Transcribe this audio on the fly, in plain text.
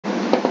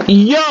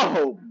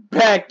Yo,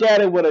 back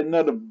at it with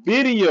another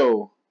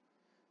video.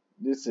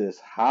 This is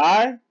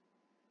High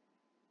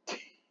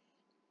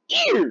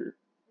Tier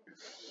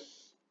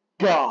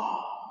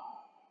God.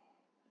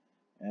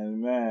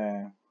 And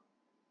man,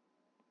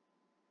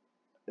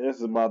 this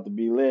is about to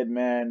be lit,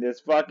 man. This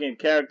fucking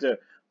character,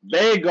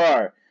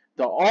 Veigar,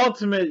 the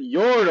ultimate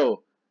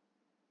yordle,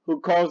 who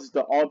causes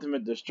the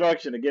ultimate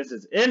destruction against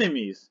his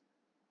enemies,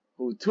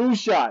 who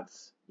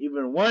 2-shots,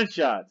 even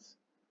 1-shots,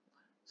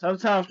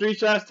 sometimes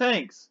 3-shots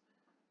tanks.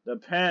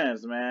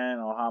 Depends, man,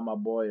 on how my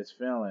boy is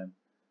feeling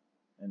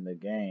in the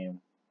game.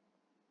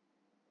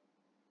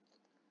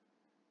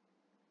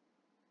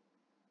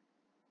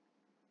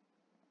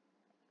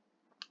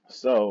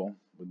 So,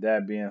 with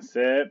that being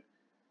said,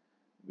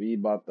 we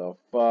about to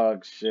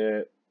fuck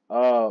shit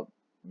up,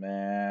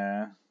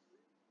 man.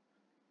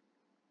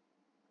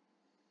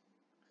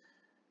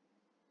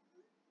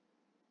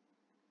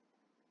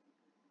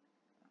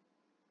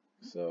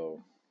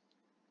 So,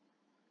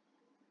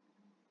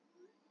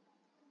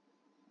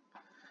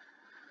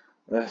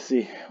 let's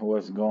see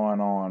what's going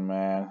on,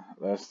 man.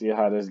 Let's see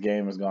how this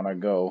game is gonna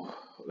go.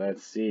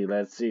 Let's see.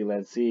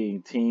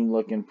 Team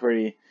looking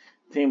pretty.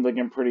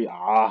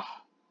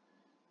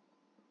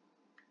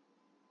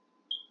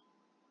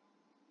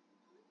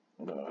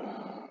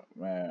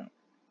 Man.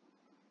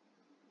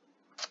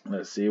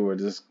 Let's see where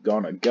this is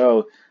gonna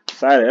go.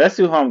 Excited. Let's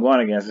see who I'm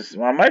going against.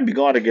 I might be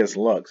going against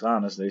Lux,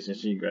 honestly, since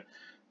she grabbed.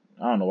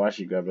 I don't know why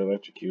she grabbed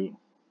Electrocute.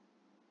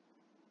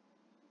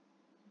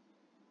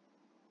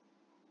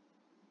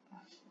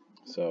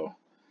 So,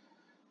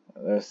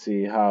 let's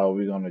see how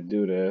we're gonna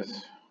do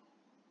this.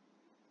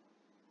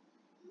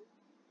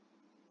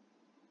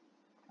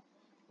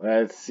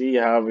 Let's see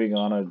how we're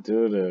gonna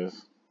do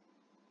this.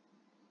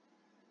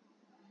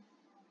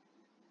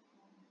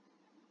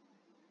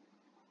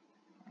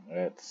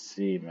 Let's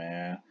see,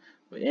 man.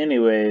 But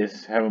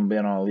anyways, haven't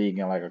been on League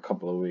in like a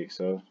couple of weeks,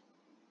 so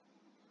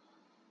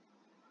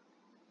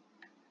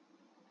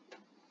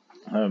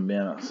haven't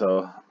been.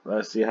 So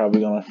let's see how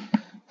we're gonna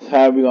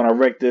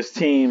wreck this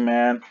team,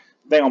 man.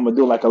 I think I'm gonna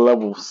do like a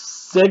level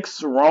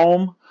 6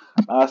 roam.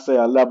 I say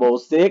a level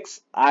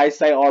 6. I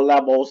say a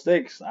level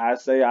 6. I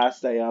say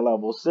a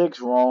level 6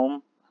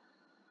 roam.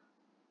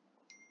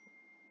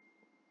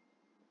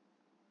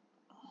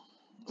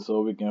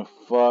 So we can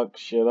fuck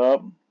shit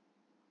up.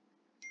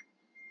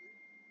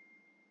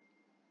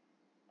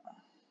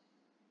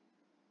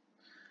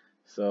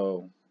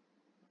 So,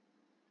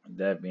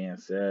 that being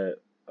said,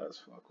 let's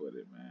fuck with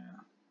it, man.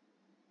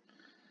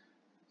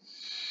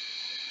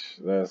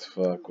 Let's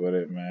fuck with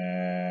it,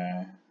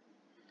 man.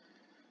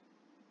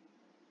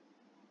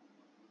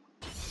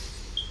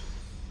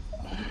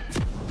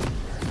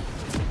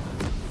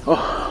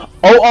 Oh,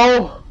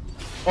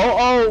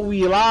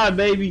 we live,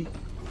 baby.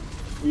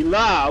 We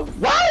live.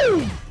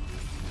 Woo!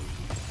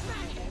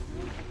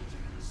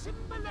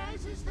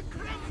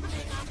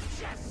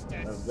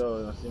 Let's go.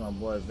 Let's see my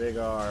boy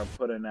Veigar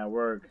put in that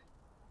work.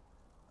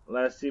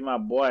 Let's see my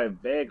boy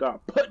Veigar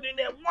putting in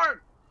that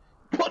work.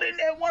 Put in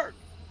that work.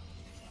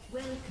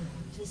 Welcome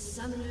to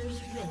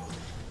Summoner's Rift.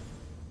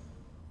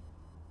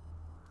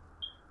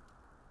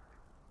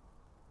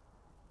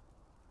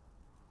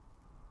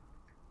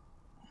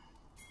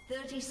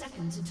 "30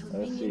 seconds until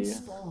minions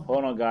spawn."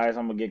 Hold on, guys.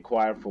 I'm gonna get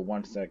quiet for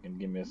 1 second.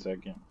 Give me a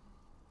second.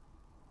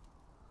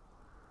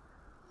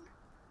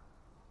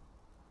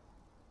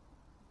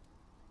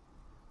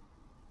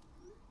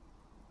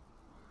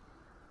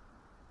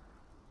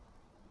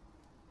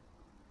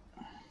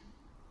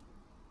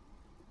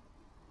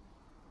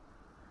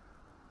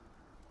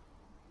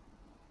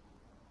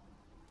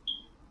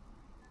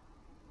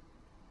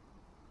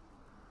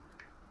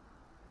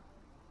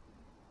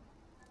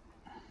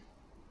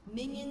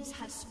 Minions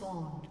have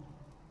spawned.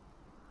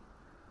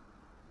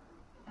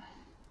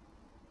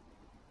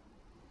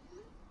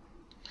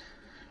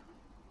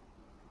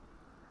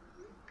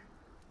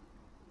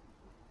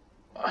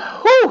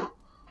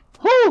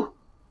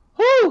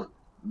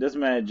 This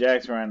man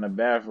Jax ran the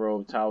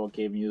bathrobe tower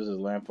cave and uses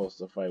lamppost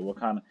to fight. What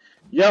kind of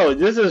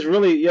this is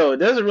really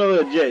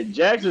legit.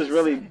 Jax is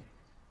really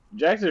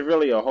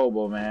a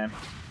hobo, man.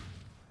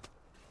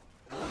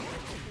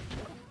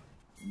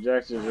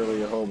 Jax is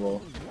really a hobo.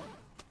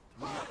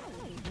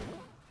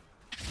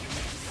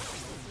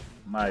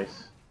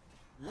 Nice.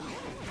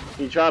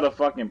 He tried to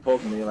fucking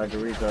poke me like a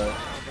retard.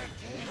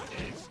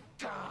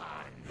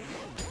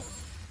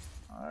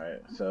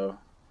 Alright, so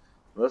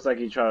looks like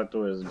he tried to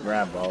throw his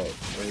grab out,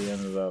 but he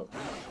ended up.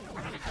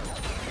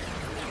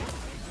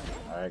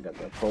 Alright, got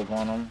the poke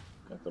on him.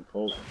 Got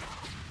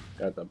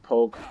the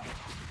poke.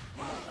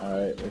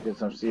 Alright, let's get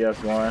some CS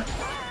going.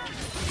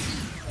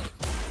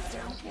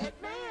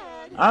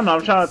 I don't know,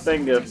 I'm trying to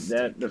think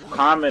if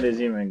Comet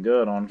is even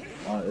good on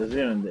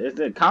is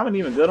the Comet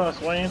even good on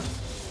Swain?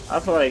 I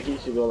feel like he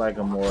should go like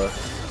a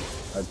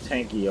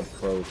tanky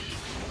approach.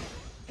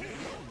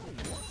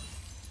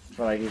 I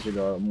feel like he should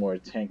go a more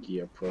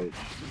tanky approach.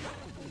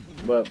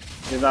 But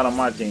he's not on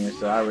my team,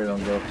 so I really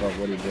don't give a fuck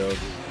what he builds.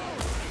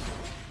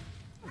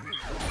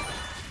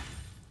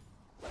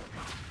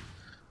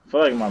 feel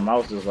like my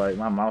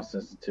mouse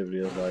sensitivity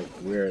is like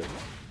weird,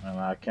 and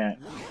I can't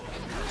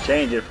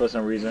change it for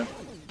some reason.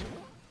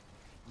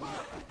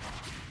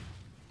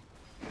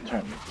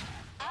 Turn.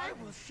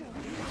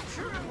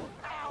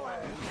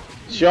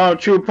 Show him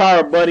true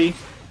power, buddy.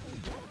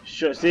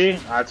 See,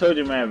 I told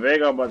you, man.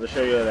 Veigar about to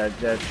show you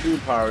that true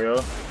power,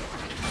 yo.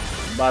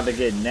 About to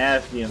get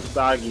nasty and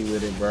soggy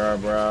with it,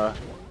 bruh.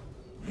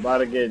 About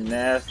to get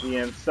nasty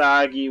and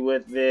soggy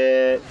with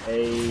it.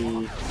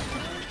 Hey,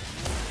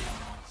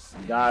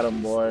 got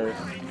him, boys.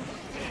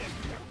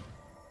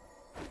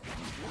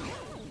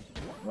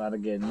 About to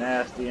get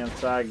nasty and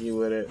soggy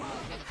with it.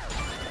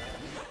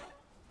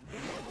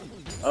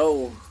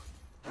 Oh.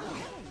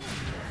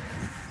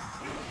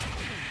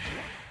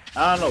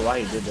 I don't know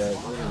why he did that.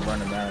 He's just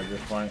burning down at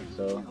this point,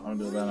 so I'm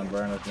just letting him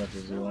burn as much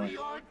as he wants.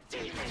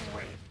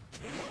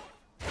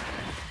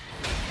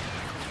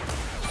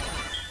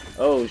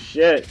 Oh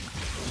shit!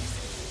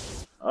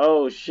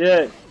 Oh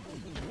shit!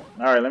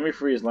 Alright, let me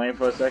freeze lane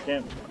for a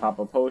second. Pop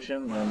a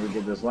potion, and we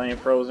get this lane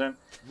frozen.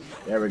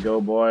 There we go,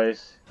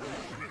 boys.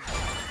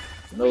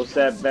 No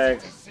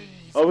setbacks.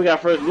 Oh, we got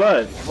first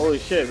blood! Holy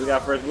shit, we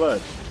got first blood.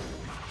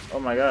 Oh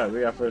my god, we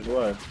got first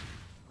blood.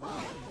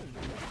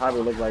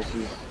 Probably look like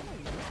she's...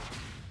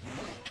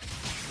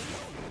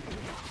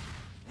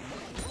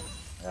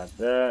 Got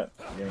that.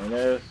 Give me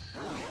this.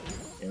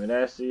 Give me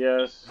that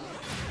CS.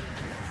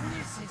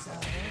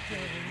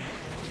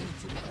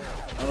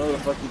 I don't know who the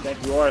fuck you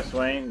think you are,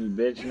 Swain, you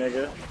bitch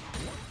nigga.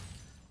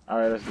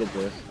 Alright, let's get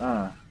this.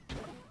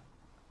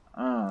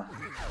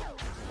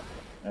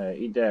 Hey,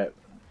 eat that.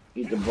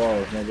 Eat the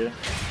balls, nigga.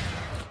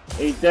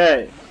 Eat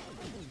that.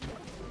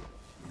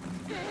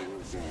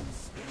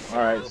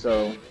 Alright,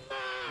 so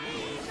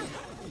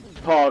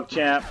Pog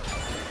Champ.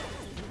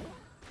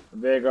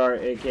 Veigar,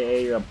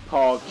 aka a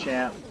Pog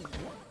Champ.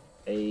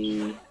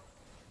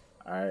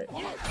 Alright.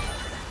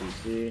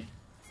 PC.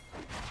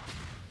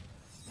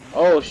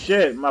 Oh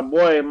shit, my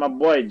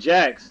boy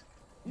Jax.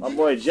 My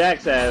boy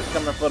Jax ass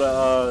coming for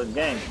the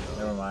game.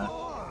 Never mind.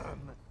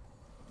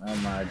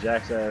 Never mind,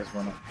 Jax ass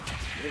wanna...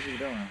 What is he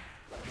doing?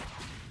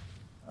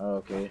 Oh,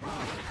 okay.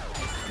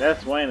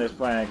 That Swain is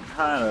playing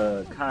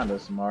kinda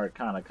smart.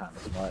 Kinda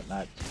smart,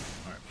 not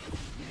smart.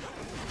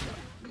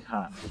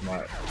 Kinda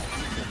smart.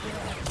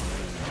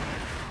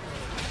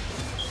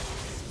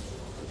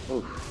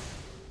 Oof.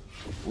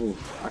 Oof.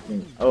 I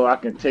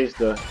can taste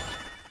the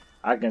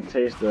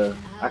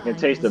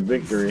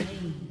victory.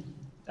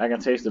 I can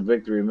taste the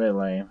victory mid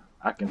lane.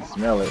 I can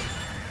smell it.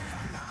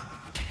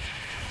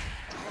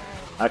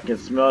 I can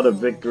smell the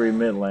victory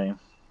mid lane.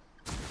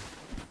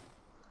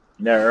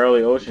 That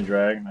early ocean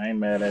drag, I ain't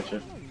mad at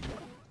you.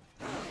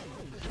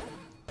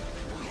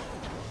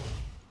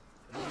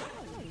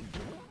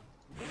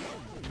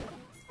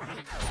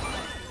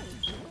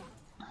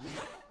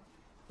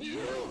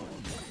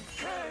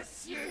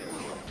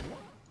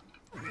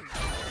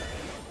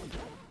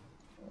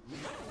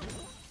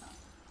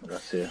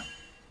 That's it.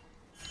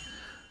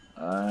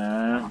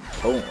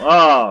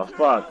 Oh,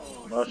 fuck.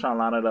 I was trying to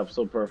line it up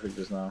so perfect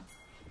just now.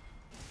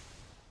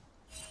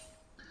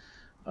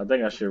 I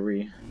think I should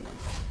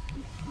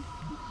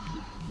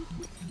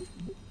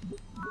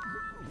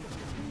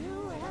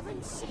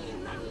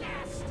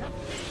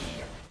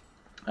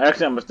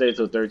Actually, I'm gonna stay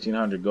till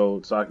 1300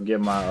 gold so I can get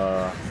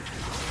my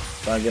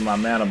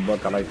mana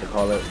buck. I like to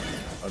call it.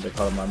 Or they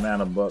call it my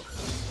mana buck.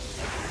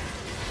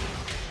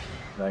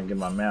 So I can get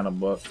my mana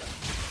buck.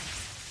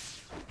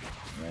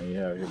 And you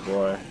have your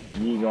boy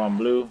Yee going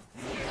blue.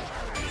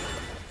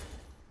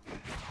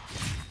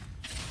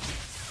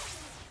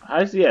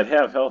 I see he had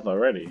half health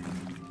already.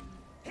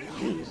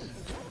 Jeez.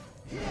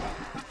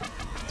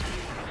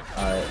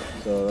 Alright,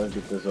 so let's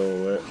get this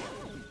over with.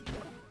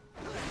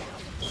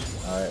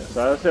 Alright,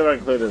 so let's see if I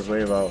can clear this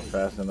wave out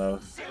fast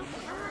enough.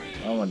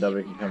 Oh, my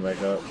W can come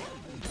back up.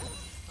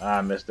 Ah,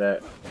 I missed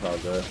that. It's all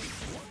good.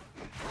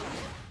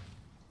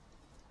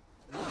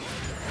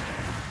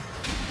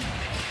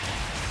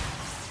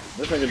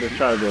 This nigga just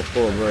tried to go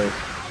full burst.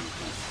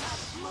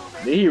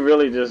 Did he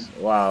really just...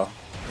 Wow.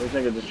 This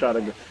nigga just tried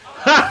to go...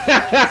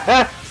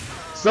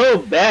 So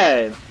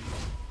bad.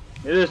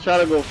 He just tried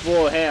to go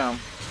full ham.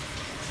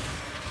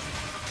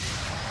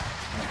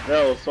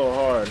 That was so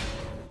hard.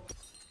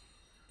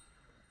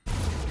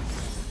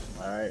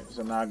 Alright,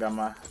 so now I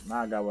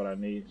got what I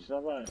need.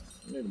 I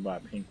need to buy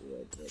pink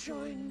real quick. I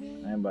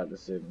ain't about to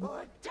sit.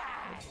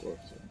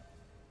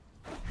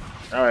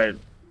 Alright.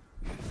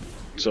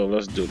 So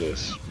let's do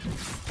this.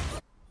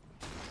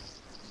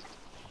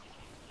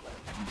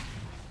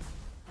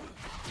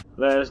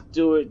 Let's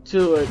do it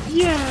to it.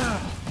 Yeah!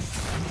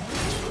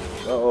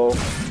 Uh-oh.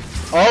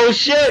 Oh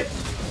shit!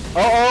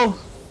 Uh-oh!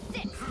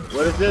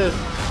 What is this?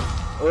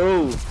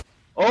 Oh!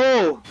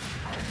 Oh!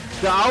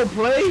 The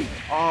outplay?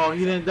 Oh,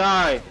 he didn't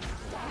die.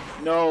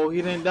 No,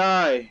 he didn't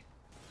die.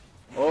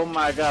 Oh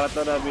my god, I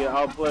thought that'd be an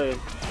outplay.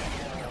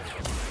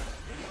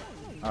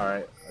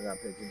 Alright, I gotta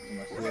pay attention to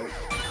my skills.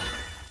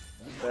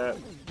 That.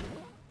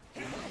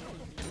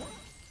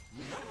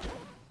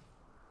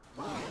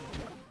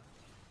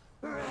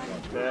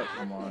 Like that,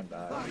 come on,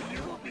 die.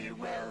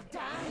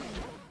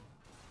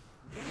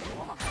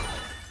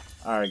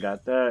 Alright,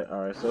 got that.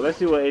 Alright, so let's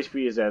see what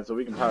HP is at so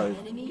we can probably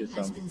get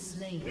some.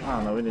 I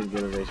don't know, we need to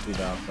get his HP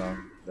down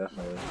some.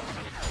 Definitely.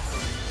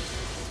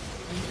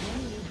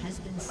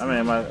 I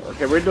mean,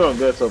 okay, we're doing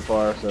good so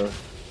far, so.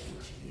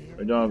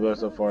 We're doing good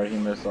so far. He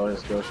missed all his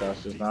skill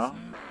shots just now.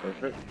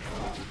 Perfect.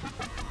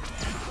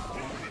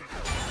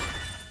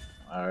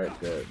 Alright,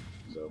 good.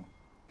 So.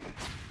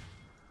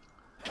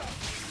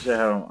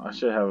 I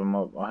should have him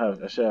up.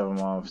 I should have him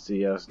on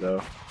CS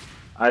though.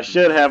 I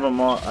should have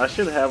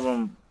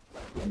him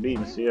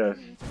beating CS.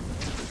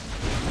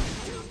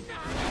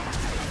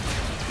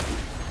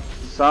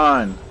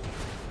 Son,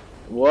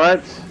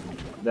 what?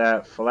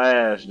 That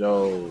flash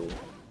though.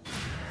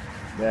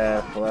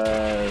 That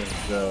flash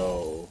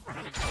though.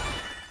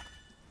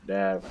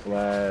 That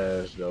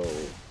flash though.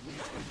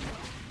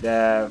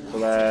 That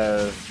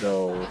flash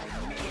though.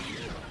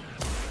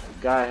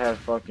 Guy had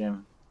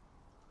fucking.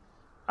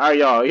 Alright,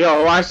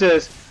 yo, watch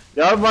this.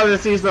 Y'all about to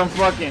see some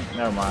fucking.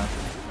 Never mind.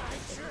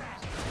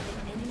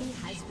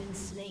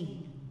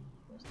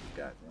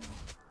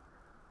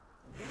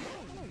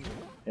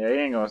 Yeah, he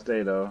ain't gonna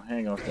stay though. He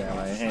ain't gonna stay.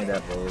 Like, he ain't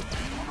that bold.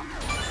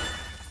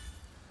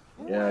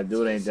 Yeah,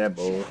 dude ain't that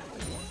bold.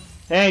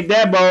 He ain't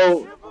that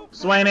bold.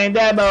 Swain ain't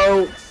that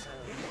bold.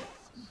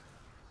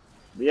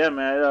 But yeah,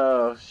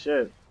 man.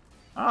 Shit.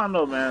 I don't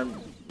know, man.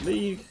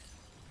 League.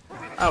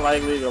 I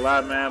like League a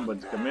lot, man,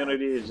 but the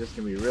community is just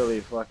gonna be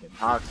really fucking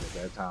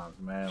toxic at times,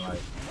 man.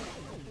 Like,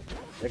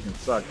 they can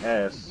suck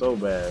ass so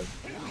bad.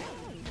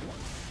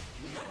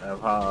 Of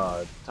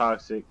how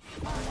toxic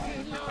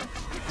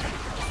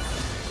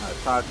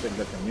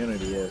the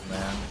community is,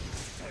 man.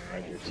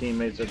 Like, your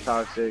teammates are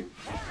toxic,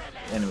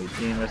 enemy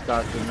team is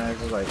toxic, man. It's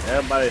just like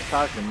everybody's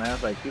toxic, man.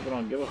 It's like people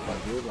don't give a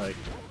fuck, dude. Like,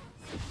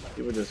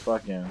 people just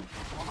fucking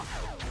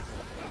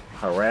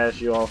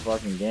harass you all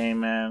fucking game,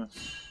 man.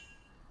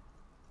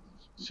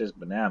 It's just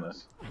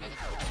bananas.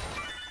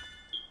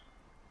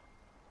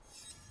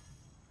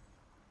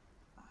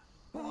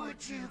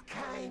 Would you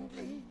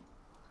kindly?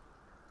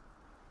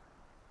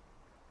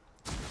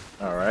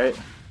 Alright.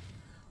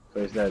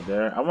 Place that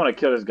there. I want to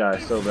kill this guy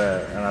so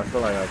bad, and I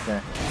feel like I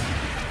can't.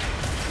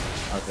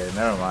 Okay,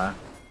 never mind.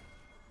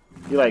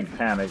 He like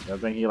panicked. I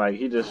think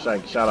he just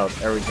like shot out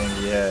everything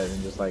he had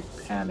and just like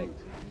panicked.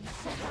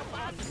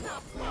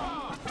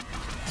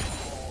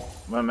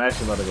 I'm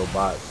actually about to go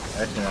bot.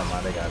 Actually, never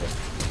mind. They got it.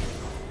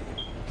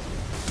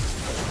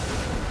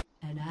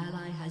 An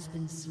ally has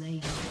been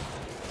slain.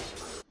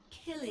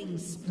 Killing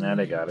spree. Nah,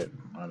 they got it.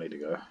 I don't need to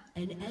go.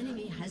 An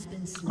enemy has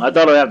been slain. I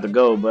thought I'd have to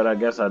go, but I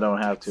guess I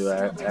don't have to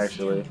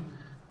actually.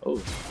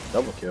 Oh,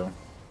 double kill.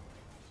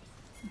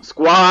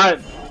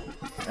 Squad!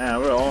 Man,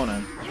 we're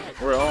owning.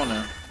 We're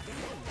owning.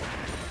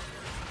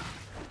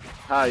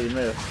 How you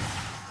missed?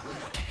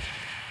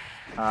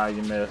 How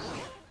you missed?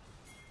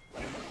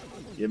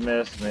 You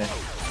missed me.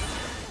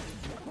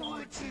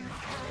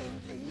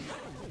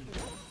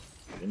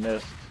 You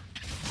missed.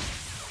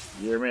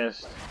 You're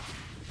missed.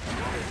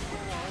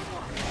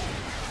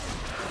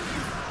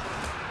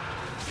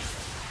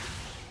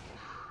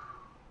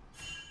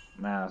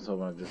 Man, I was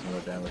hoping I did some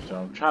more damage to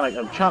him. I'm trying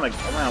to, man,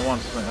 I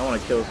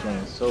want to kill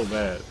Swain so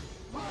bad.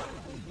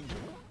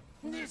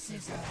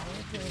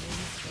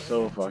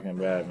 So fucking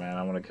bad, man.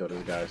 I want to kill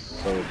this guy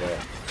so bad.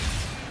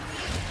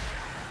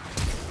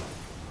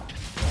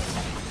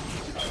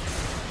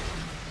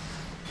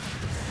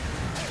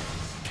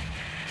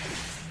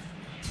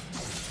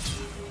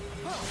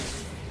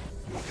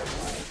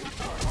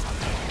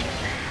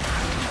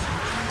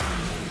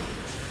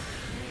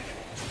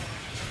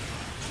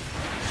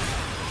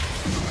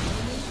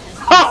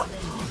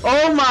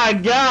 Oh my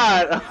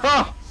god!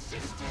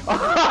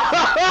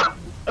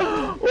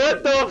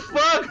 What the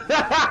fuck?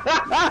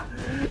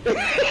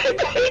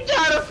 He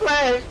tried to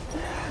flash,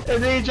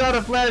 and then he tried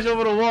to flash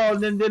over the wall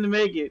and then didn't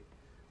make it.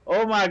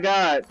 Oh my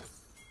god.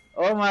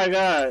 Oh my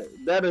god.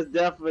 That is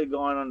definitely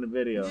going on the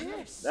video.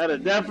 That is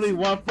definitely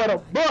one for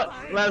the book.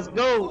 Let's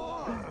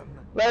go.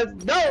 Let's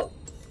go.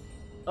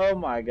 Oh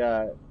my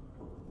god.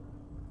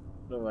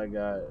 Oh my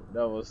god.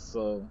 That was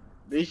so...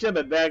 He should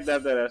have backed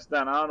after that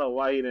stun. I don't know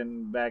why he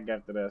didn't back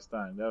after that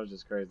stun. That was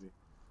just crazy.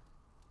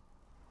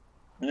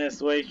 And then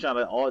Sway's trying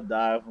to alt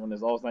dive when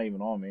his ult's not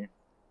even on me.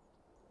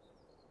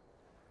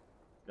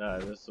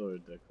 God, that's so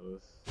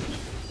ridiculous.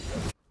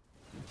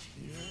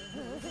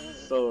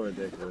 So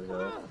ridiculous,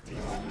 yo.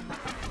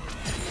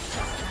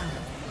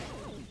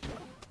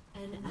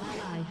 An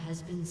ally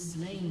has been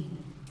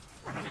slain.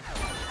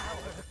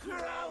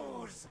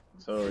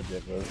 So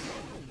ridiculous.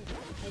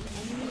 An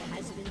enemy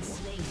has been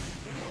slain.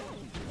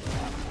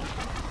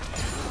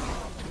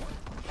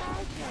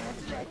 I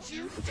can't let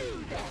you do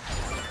that.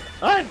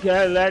 I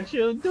can't let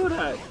you do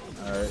that.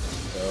 Alright,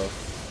 so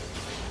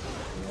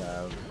we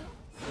have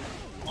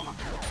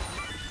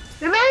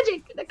the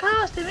magic that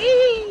comes to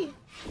me.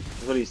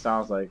 That's what he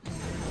sounds like.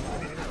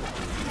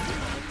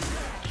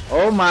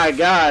 Oh my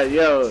god,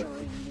 yo,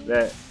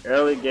 that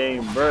early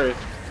game burst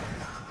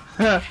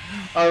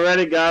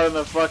already got him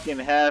the fucking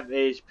half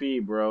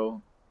HP,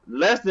 bro.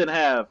 Less than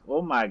half.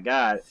 Oh my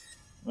god.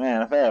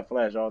 Man, if I had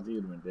flash, all of you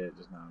would have been dead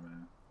just now,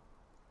 man.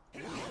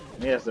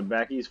 He has to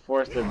back. He's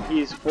forced to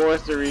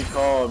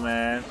recall,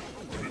 man.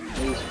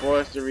 He's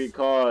forced to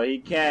recall. He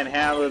can't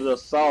handle the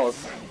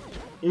sauce.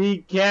 He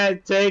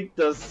can't take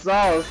the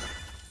sauce.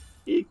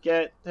 He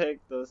can't take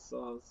the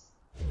sauce.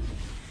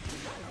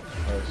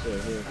 Oh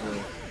shit, here.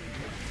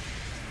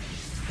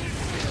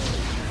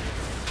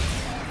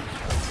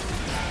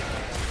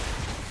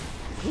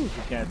 He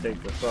can't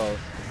take the sauce.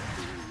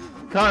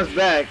 Comes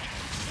back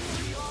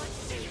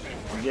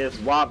and gets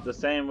whopped the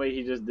same way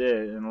he just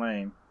did in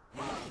lane.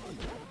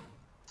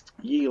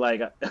 He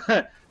like,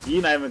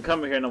 he not even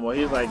coming here no more.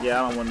 He's like,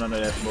 yeah, I don't want none of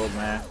that smoke,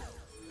 man.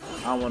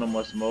 I don't want no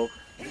more smoke.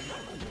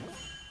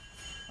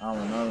 I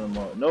don't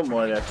want no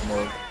more of that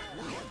smoke.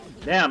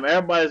 Damn,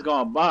 everybody's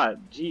going bot.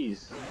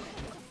 Jeez.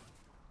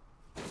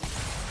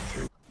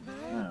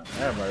 Damn,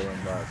 everybody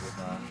went bot just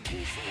now.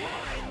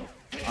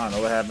 I don't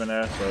know what happened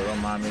there, so don't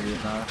mind me this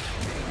time.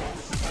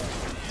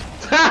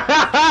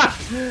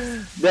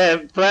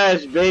 That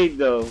flash bait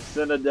though.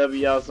 Send a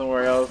W out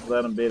somewhere else.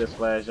 Let him bait his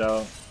flash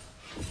out.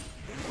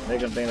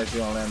 Make him think that you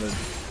don't land it.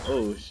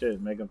 Oh shit!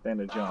 Make him think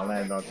that you don't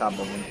land on top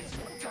of him,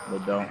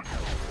 but don't.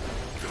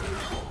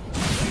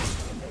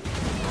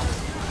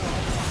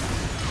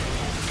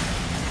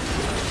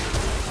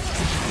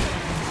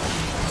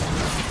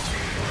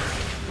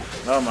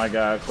 Oh my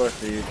god! Of course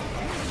the.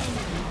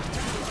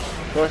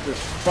 Of course this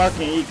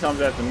fucking E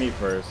comes after me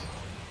first.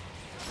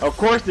 Of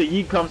course the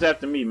E comes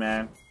after me,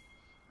 man.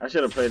 I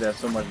should have played that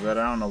so much better.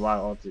 I don't know why I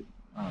ulted.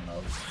 I don't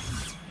know.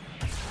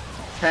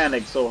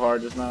 Panicked so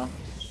hard just now.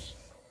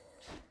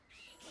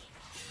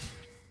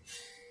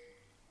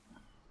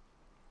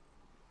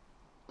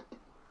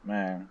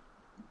 Man.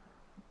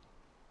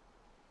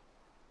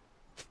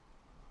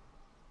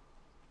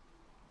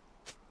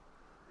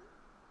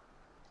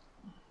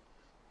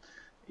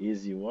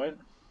 Easy what?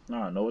 I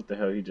don't know what the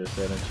hell he just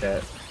said in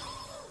chat.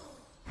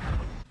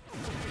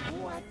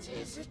 What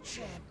is a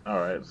chat?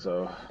 Alright,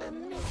 so. A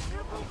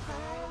miserable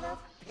pile of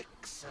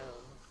pixels.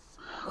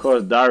 Of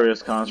course,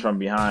 Darius comes from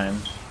behind.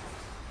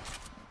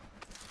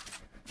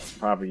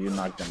 Probably you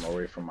knocked him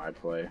away from my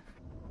play.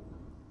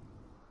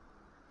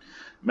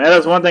 Man,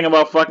 that's one thing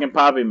about fucking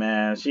Poppy,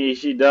 man.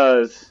 She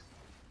does.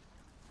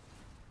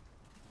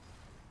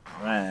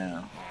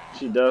 Man,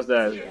 she does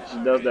that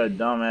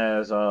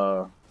dumbass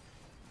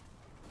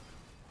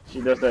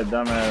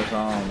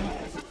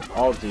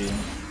ulti.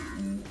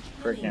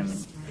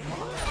 Freaking.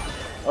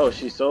 Oh,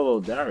 she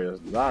soloed Darius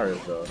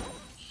though.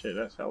 Shit,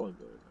 that's hella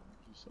good.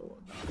 She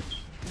soloed Darius.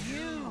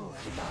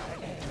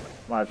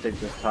 I'm gonna take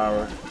this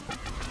tower.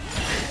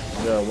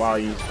 Yeah, while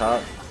he's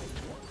top.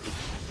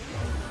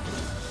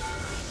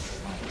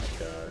 Oh my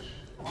gosh.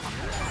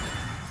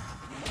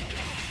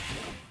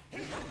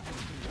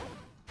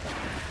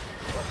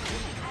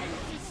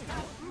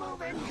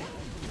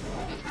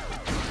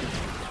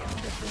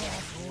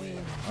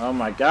 Oh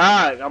my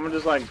god! I'm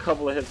just like a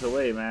couple of hits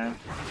away, man.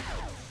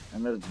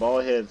 And this ball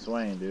head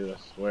swing, dude, I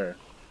swear.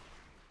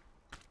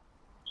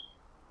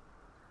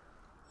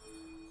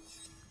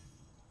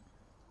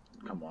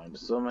 Come on,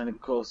 so many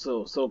close,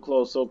 so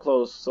close.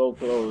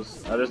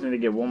 I just need to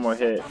get one more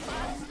hit,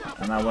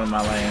 and I win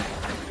my lane.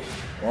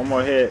 One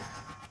more hit,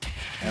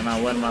 and I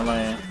win my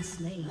lane.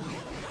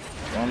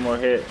 One more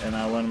hit, and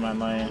I win my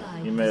lane.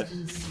 You missed.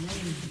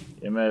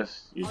 You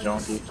missed, you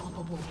junkie.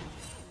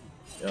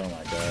 Oh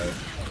my god.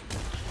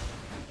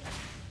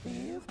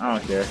 I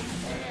don't care.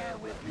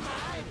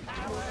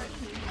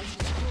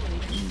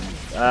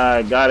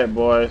 Got it,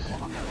 boys.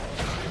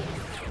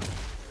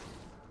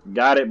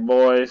 Got it,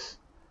 boys.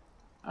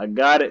 I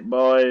got it,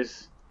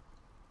 boys.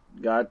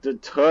 Got the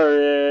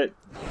turret.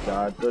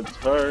 Got the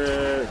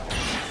turret.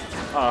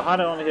 Oh, how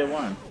did I only hit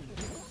one?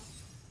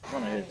 I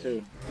want to hit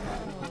two.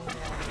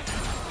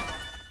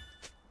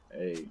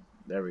 Hey,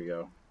 there we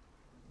go.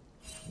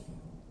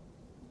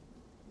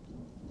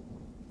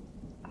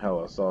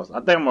 Hella sauce.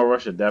 I think I'm gonna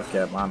rush a death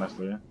cap,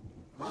 honestly.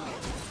 I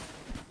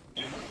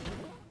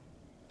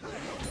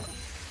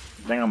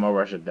think I'm gonna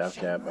rush a death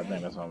cap. I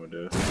think that's what I'm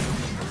gonna do.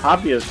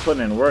 Poppy is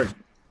putting in work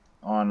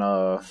on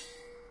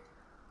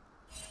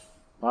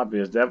Poppy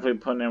is definitely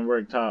putting in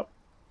work top.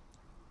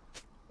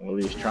 Or at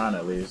least trying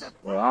at least.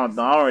 Well, I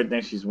don't really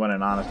think she's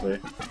winning, honestly.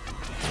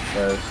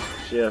 Because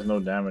she has no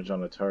damage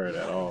on the turret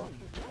at all.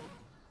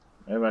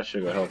 Maybe I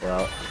should go help her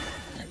out.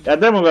 Yeah, I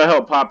think I'm gonna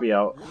help Poppy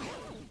out.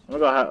 Let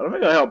me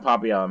go help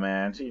Poppy out,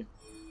 man.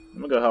 Let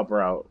me go help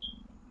her out.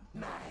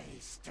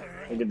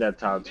 Let me get that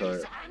top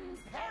turret.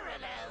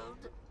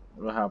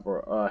 We'll help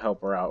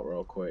her out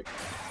real quick.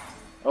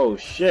 Oh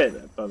shit!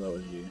 I thought that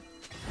was you.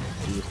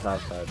 You just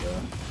top side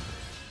though.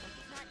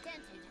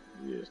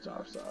 You just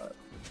top side.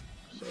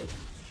 So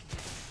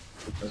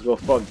let's go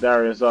fuck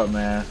Darius up,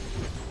 man.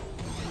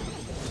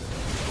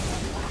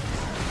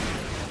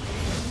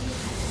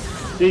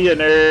 See ya,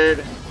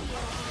 nerd.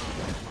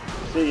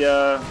 See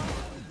ya.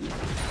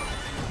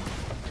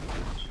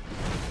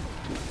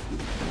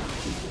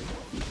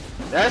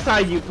 That's how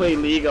you play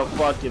League of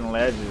fucking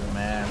Legends,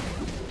 man.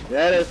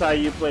 That is how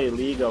you play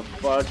League of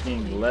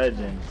fucking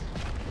Legends.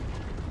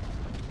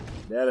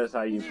 That is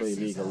how you play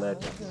League of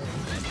Legends.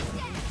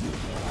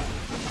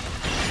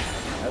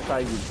 That's how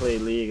you play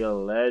League of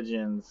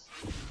Legends.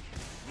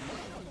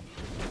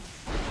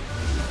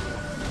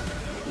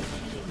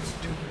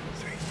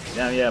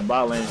 Damn, yeah,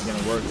 bot lane is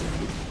gonna work.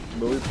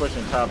 But we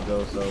pushing top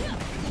though, so.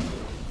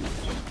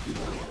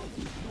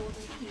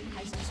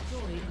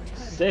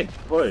 Sick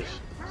push.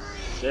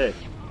 Sick.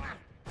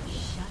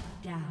 Shut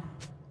down.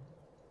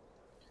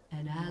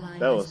 An ally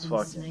That has was been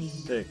fucking slain.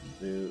 sick,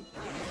 dude.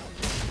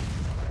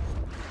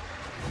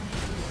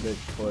 Big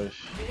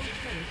push.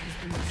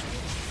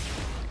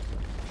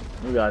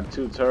 We got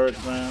 2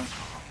 turrets, man.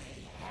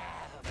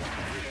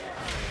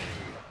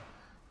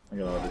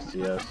 Look at all this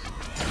CS.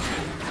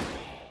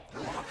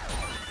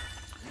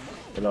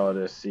 Look at all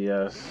this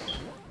CS.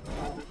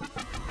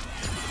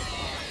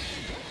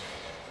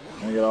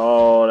 Look at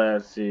all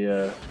that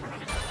CS.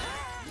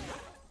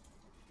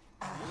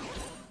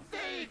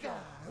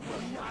 Veigar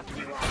will knock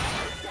you all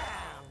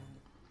down.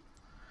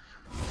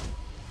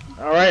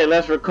 All right,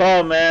 let's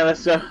recall, man.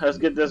 Let's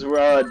get this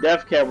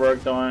death cap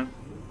worked on.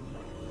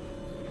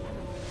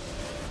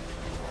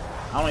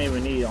 I don't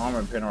even need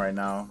armor pin right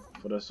now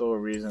for the sole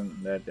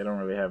reason that they don't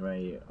really have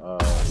any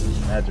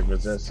magic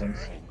resistance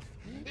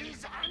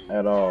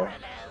at all.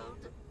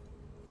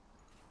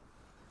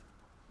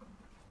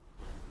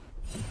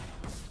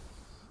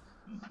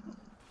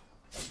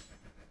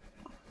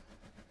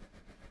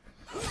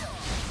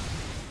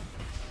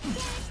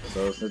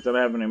 So since they don't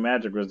have any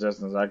magic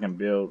resistance, I can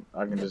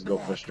just go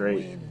for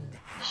straight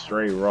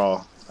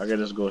raw. I can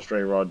just go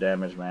straight raw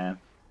damage, man.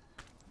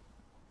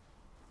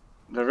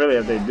 But really,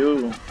 if they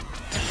do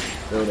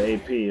build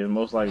AP, and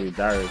most likely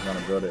Dire is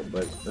gonna build it,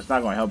 but it's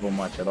not gonna help them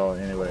much at all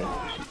anyway.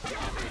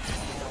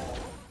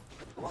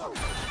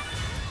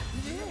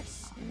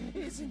 This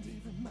isn't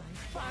even my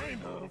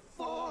final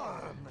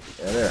form.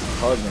 Yeah, they're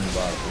hugging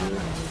bot, dude.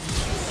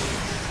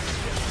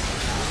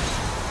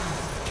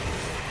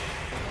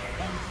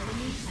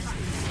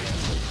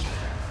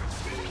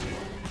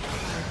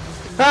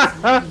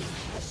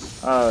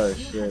 Oh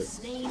shit.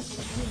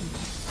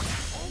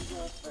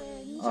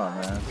 Oh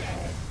man.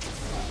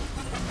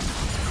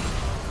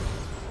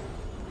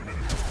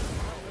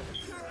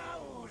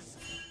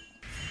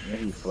 Yeah,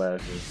 he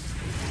flashes.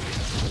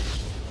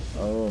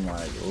 Oh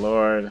my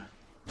lord.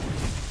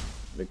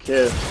 The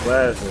kid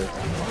flashes.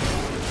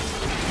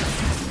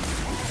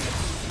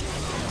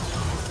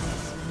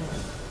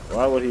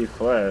 Why would he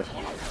flash?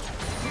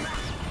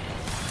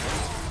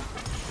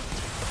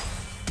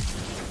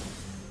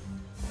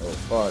 Oh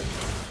fuck.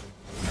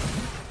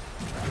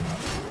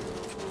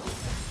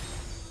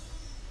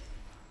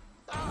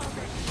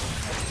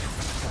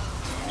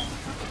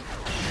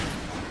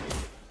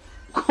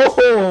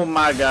 Oh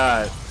my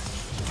god.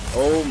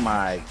 Oh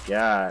my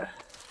god.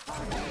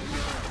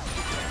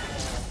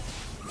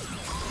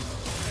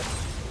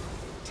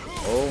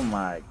 Oh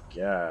my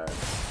god.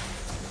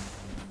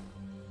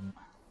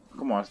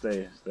 Come on,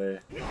 stay. The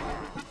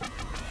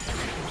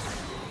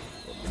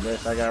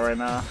best I got right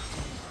now.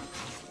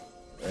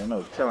 Ain't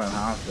no telling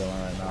how I'm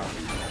feeling right now.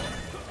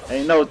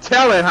 Ain't no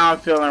telling how I'm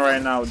feeling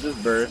right now with this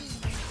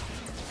burst.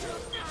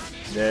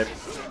 Dead.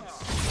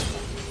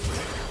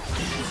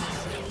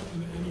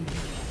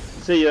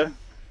 See ya.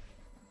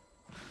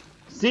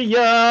 See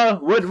ya.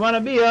 Wouldn't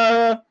wanna be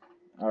ya.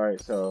 Alright,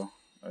 so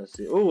let's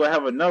see. Ooh, I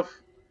have enough.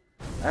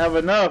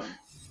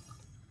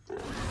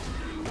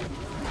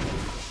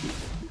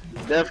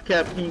 Death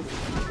cap pink.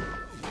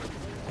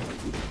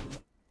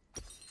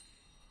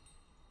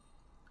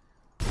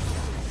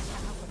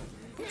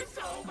 It's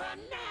over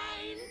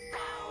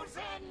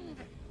 9,000.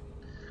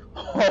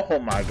 Oh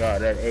my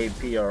god, that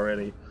AP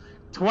already.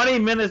 20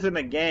 minutes in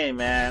the game,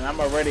 man. I'm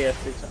already at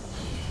 600.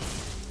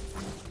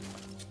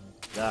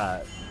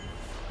 God.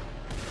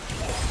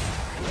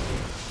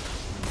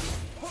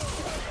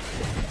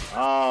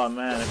 Oh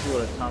man, if you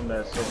would have timed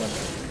that so much.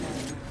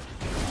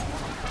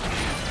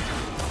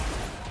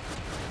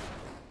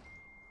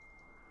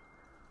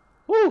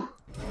 Woo!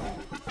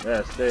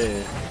 That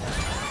save.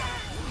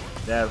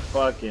 That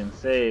fucking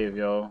save,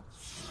 yo.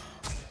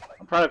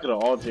 I probably could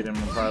have ulted him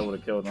and probably would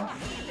have killed him.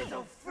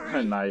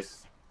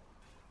 Nice.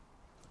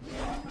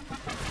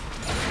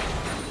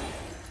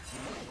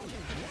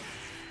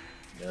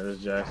 Yeah, this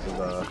Jax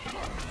is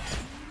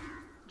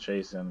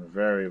chasing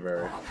very.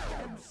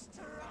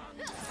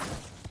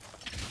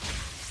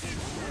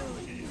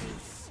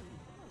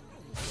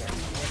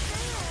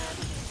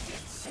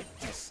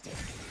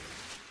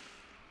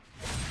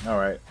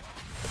 Alright.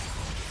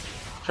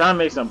 Trying to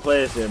make some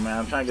plays here, man.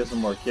 I'm trying to get some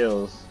more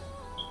kills.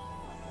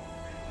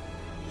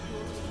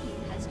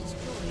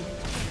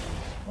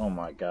 Oh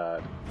my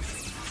god.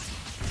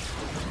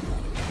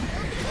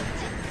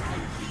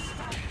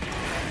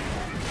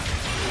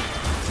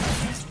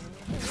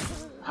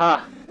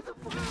 Ha!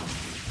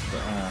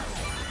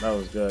 That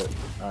was good.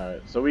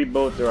 Alright, so we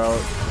both are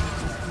out.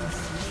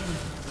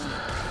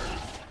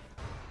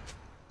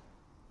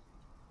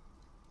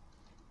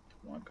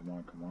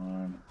 Come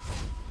on.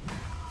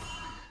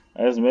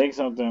 Let's make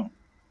something.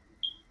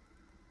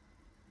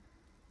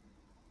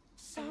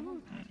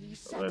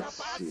 Let's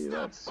see.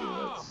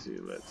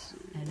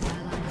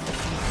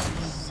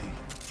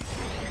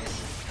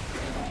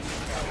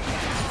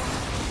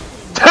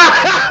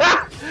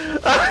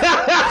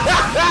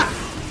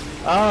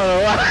 I don't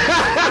know why.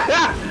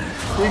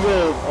 He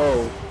goes,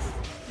 oh.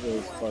 He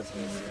goes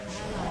fucking.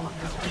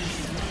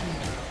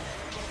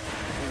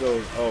 He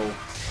goes, oh.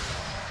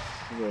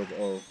 He goes,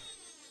 oh.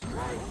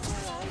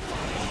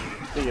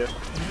 See ya.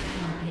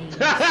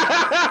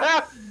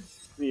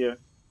 See ya.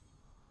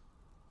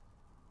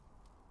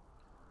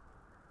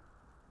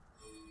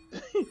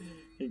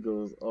 He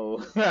goes,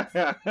 oh.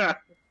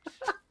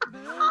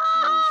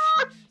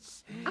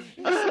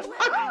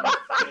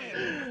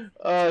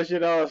 Oh shit,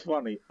 that was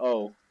funny.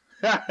 Oh.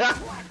 Cut.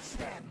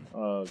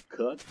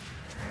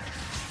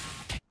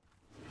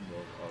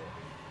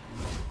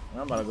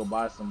 I'm about to go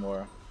buy some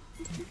more.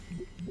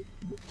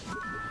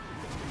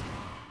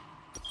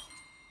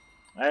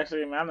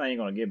 Actually, man, I'm not even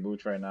gonna get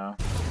boots right now.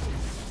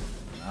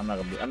 I'm not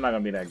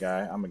gonna be that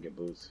guy. I'm gonna get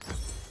boots.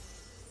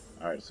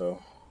 Alright, so.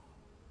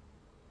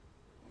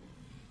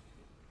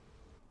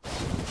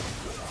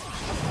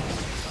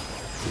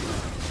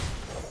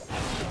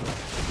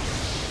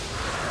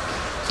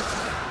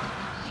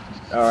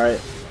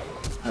 Alright.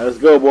 Let's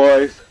go,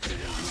 boys.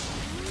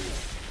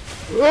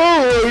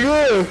 Oh,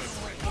 yeah.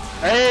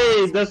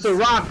 Hey, the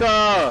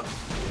Soraka.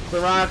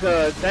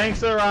 Soraka.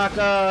 Thanks,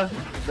 Soraka.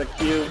 The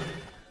Q.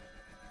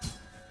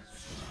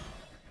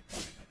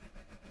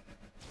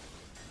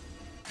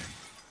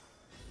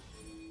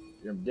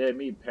 You're dead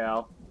meat,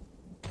 pal.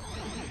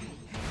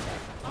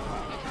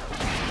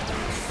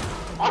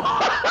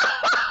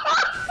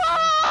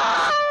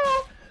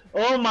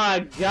 Oh my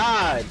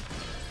god.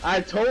 I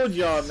told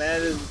y'all,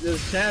 man,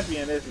 this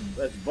champion is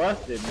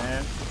busted,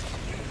 man.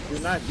 Do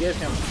not give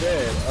him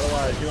shit,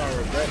 otherwise you're gonna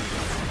regret it.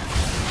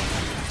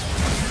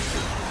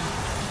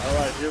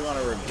 Otherwise you're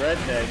gonna regret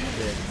that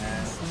shit,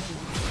 man.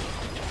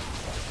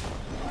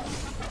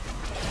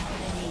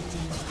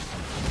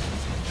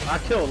 I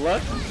killed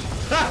Lux.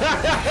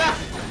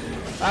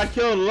 I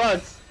killed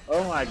Lux.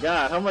 Oh my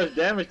god, how much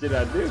damage did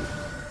I do?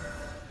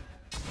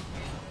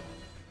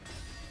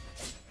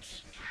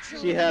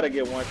 She had to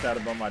get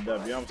one-shotted by my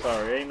W. I'm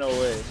sorry. Ain't no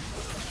way.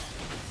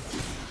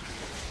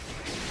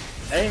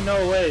 Ain't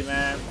no way,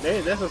 man.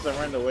 That's a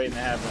surrender waiting to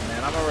happen,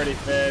 man. I'm already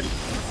fed.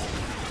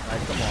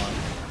 Like, come on.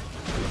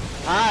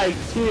 High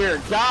tier,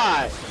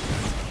 God.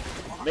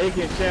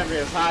 Making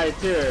champions high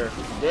tier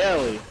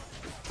daily.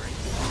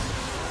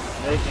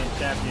 Making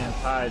champions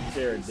high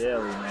tier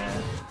daily,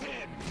 man.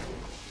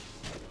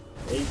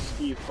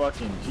 HD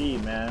fucking G,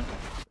 man.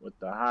 With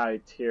the high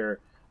tier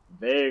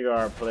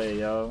Veigar play,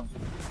 yo.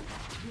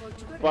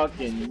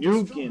 Fucking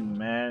nuking,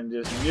 man.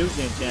 Just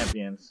nuking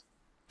champions.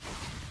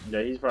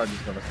 Yeah, he's probably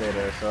just gonna stay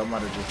there, so I'm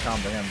gonna just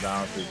combo him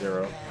down to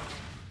 0.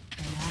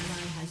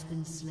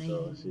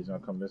 So he's gonna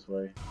come this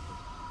way.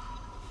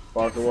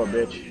 Fuck what,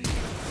 bitch?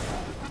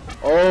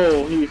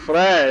 Oh, he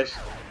flashed.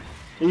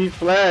 He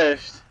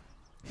flashed.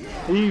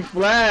 He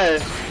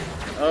flashed.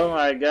 Oh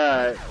my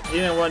god. He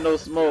didn't want no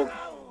smoke.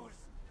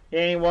 He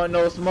ain't want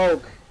no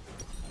smoke.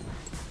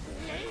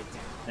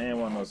 He ain't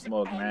want no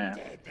smoke, man.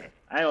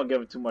 I ain't gonna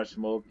give him too much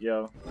smoke,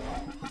 yo. I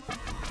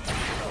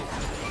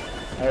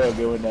ain't gonna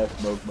give him that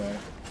smoke, man.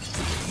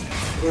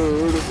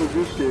 Oh, where the fuck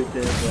this kid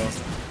came from?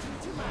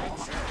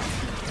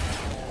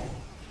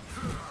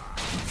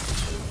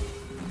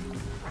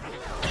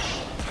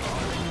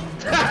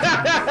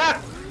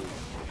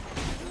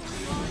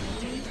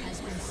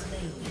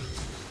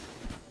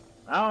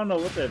 I don't know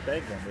what they're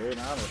thinking, dude,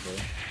 honestly.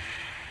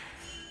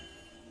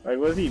 Like,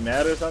 was he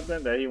mad or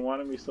something that he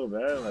wanted me so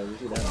bad? Like, was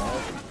he that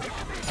mad?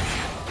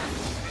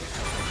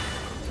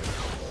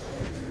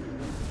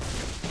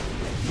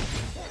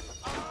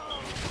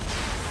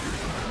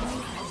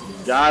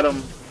 Got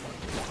him.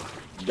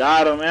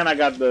 Got him, and I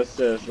got the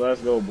assist.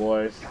 Let's go,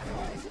 boys.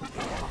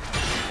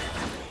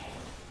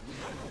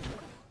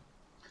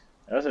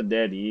 That's a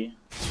dead E.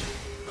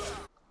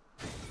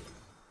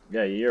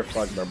 Yeah, you're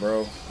fucked up,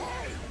 bro.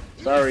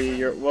 Sorry,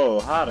 you're.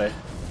 Whoa, how the.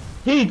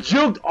 He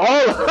juked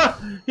all.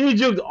 He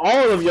juked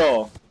all of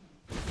y'all.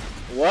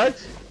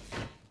 What?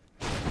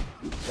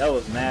 That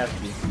was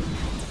nasty.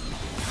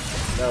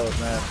 That was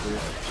nasty.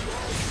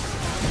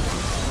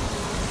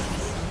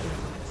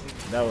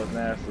 That was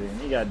nasty.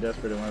 And he got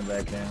desperate and went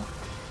back in.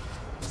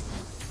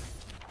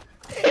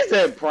 He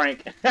said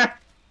prank. That's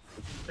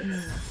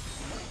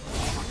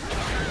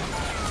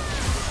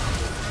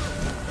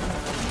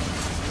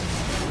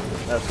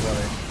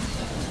funny.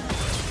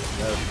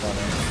 That's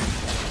funny.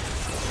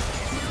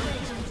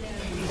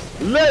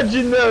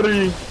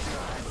 Legendary!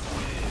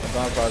 That's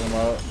what I'm talking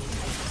about.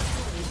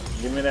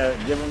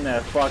 Give him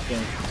that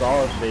fucking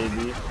sauce,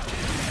 baby.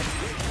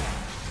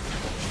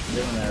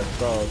 Give him that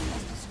sauce.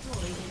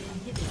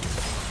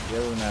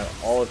 Give him that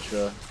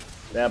ultra.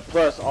 That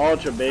plus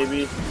ultra,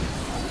 baby.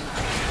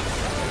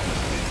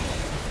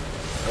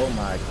 Oh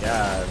my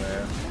god,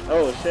 man.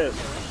 Oh shit.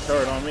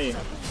 Turret on me.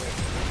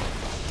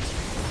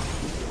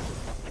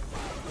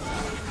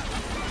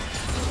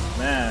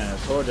 Man, I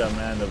told y'all,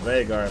 man, the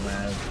Veigar,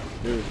 man.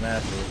 Dude's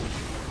nasty.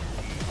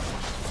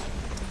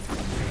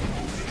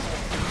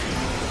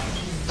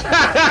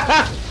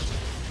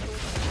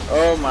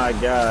 Oh my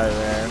god,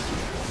 man.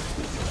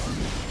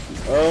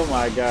 Oh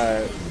my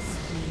god.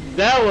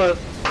 That was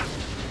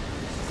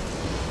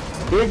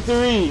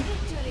victory.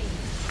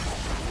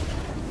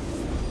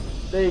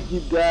 Thank you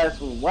guys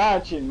for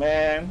watching,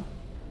 man.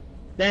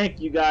 Thank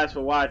you guys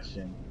for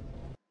watching.